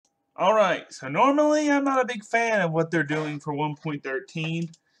Alright, so normally I'm not a big fan of what they're doing for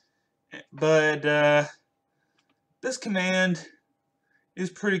 1.13, but this command is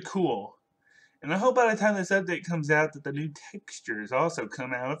pretty cool. And I hope by the time this update comes out that the new textures also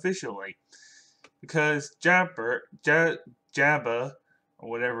come out officially. Because Jabba, or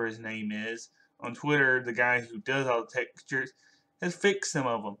whatever his name is, on Twitter, the guy who does all the textures, has fixed some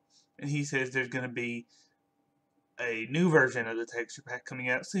of them. And he says there's going to be a new version of the texture pack coming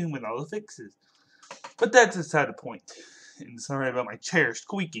out soon with all the fixes. But that's beside the point. And sorry about my chair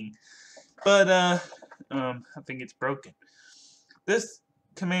squeaking. But, I think it's broken. This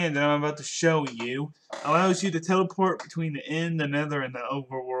command that I'm about to show you allows you to teleport between the end, the nether, and the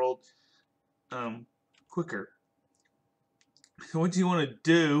overworld quicker. So what you want to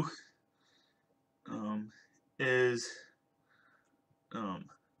do is you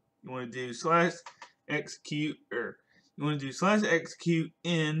want to do /execute, or you want to do /execute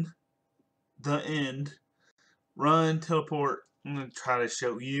in the end, run, teleport. I'm going to try to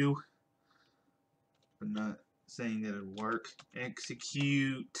show you, but not saying that it'll work.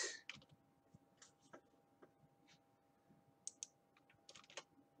 Execute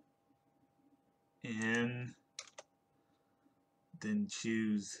in, then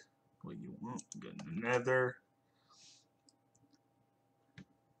choose what you want. Go to the nether. I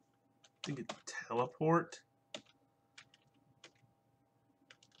think it's teleport.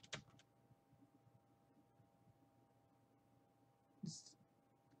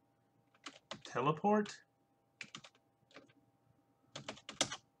 Teleport?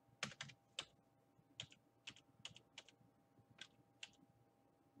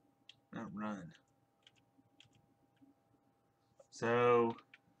 Not run. So,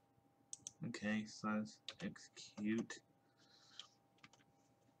 okay, /execute.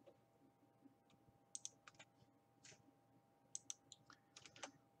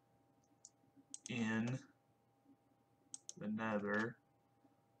 In the nether,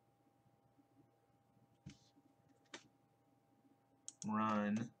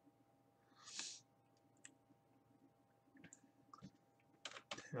 run,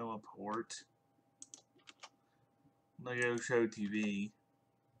 teleport, legoshowtv,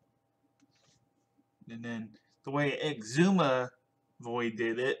 and then the way Exuma Void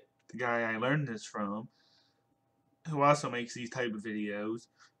did it, the guy I learned this from, who also makes these type of videos,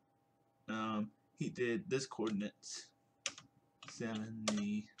 he did this coordinates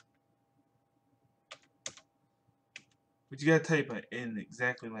 70. But you gotta type it in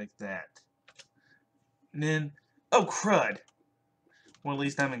exactly like that. And then, oh crud! Well, at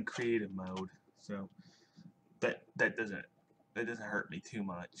least I'm in creative mode, so that doesn't hurt me too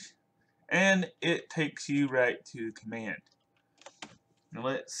much. And it takes you right to the command. Now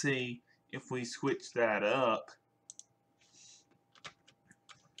let's see if we switch that up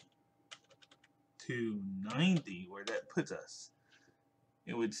to 90, where that puts us.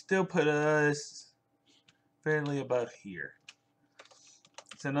 It would still put us fairly above here.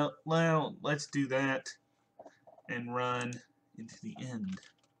 So now let's do that and run into the end.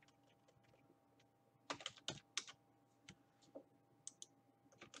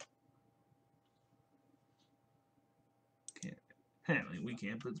 Apparently we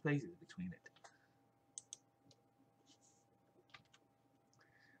can't put spaces between it.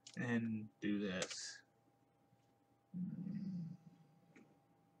 And do this.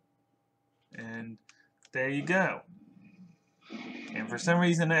 And there you go. And for some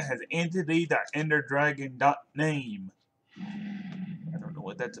reason it has entity.enderdragon.name. I don't know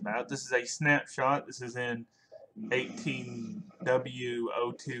what that's about. This is a snapshot. This is in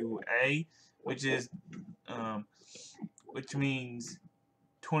 18W02A, which means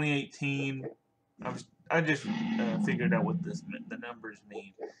 2018. I just figured out what the numbers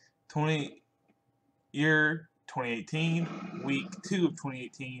mean. Year 2018, week 2 of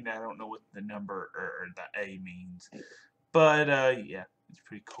 2018. I don't know what the number or the A means, but yeah, it's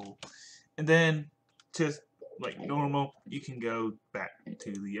pretty cool. And then just like normal, you can go back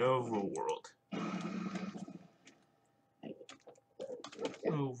to the overworld.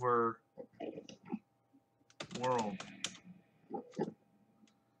 Overworld.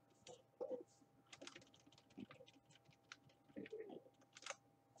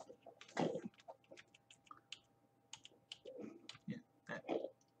 Yeah, that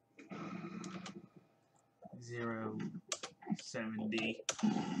 070.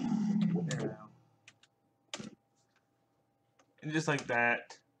 And just like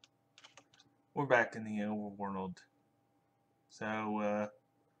that, we're back in the overworld. So,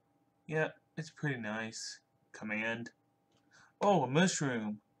 yeah, it's pretty nice. Command. Oh, a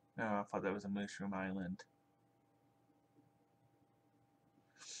mushroom. Oh, I thought that was a mushroom island.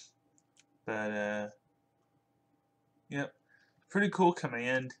 But yep, pretty cool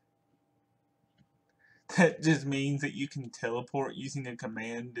command. That just means that you can teleport using a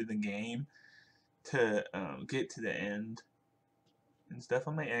command in the game to get to the end and stuff.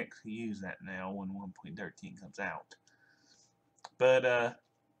 I may actually use that now when 1.13 comes out. But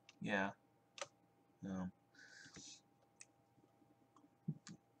yeah.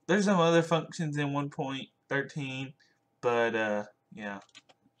 There's some other functions in 1.13, but yeah.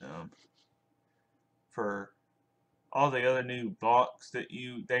 For all the other new blocks that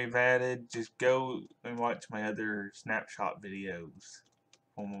they've added, just go and watch my other snapshot videos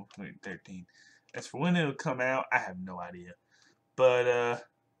on 1.13. As for when it'll come out, I have no idea. But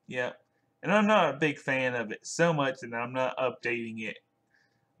yeah. And I'm not a big fan of it so much that I'm not updating it.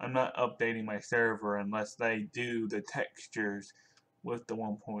 I'm not updating my server unless they do the textures with the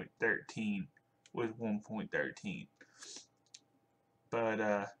 1.13 with 1.13.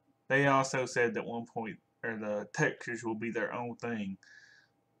 But they also said that the textures will be their own thing.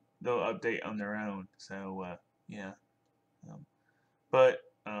 They'll update on their own. So yeah. But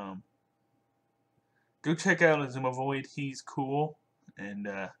go check out Zoomovoid. He's cool, and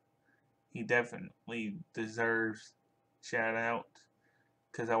he definitely deserves shout out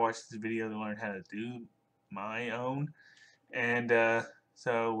because I watched this video to learn how to do my own, and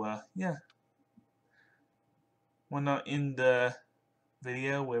so yeah. Why not end the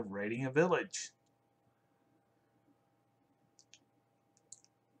video with raiding a village?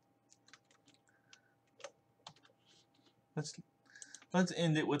 Let's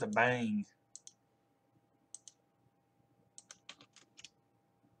end it with a bang.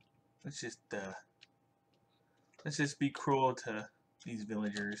 Let's just be cruel to these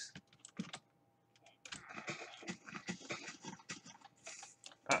villagers.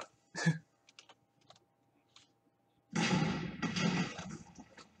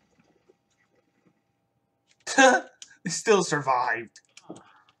 They still survived.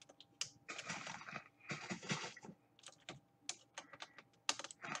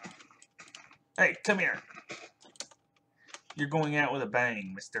 Hey, come here. You're going out with a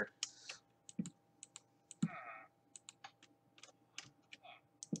bang, mister.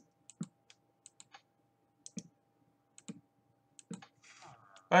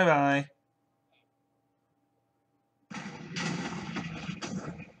 Bye-bye.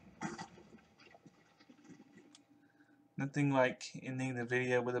 Nothing like ending the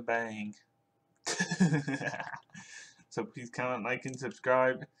video with a bang. So please comment, like, and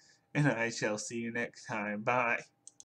subscribe, and I shall see you next time. Bye.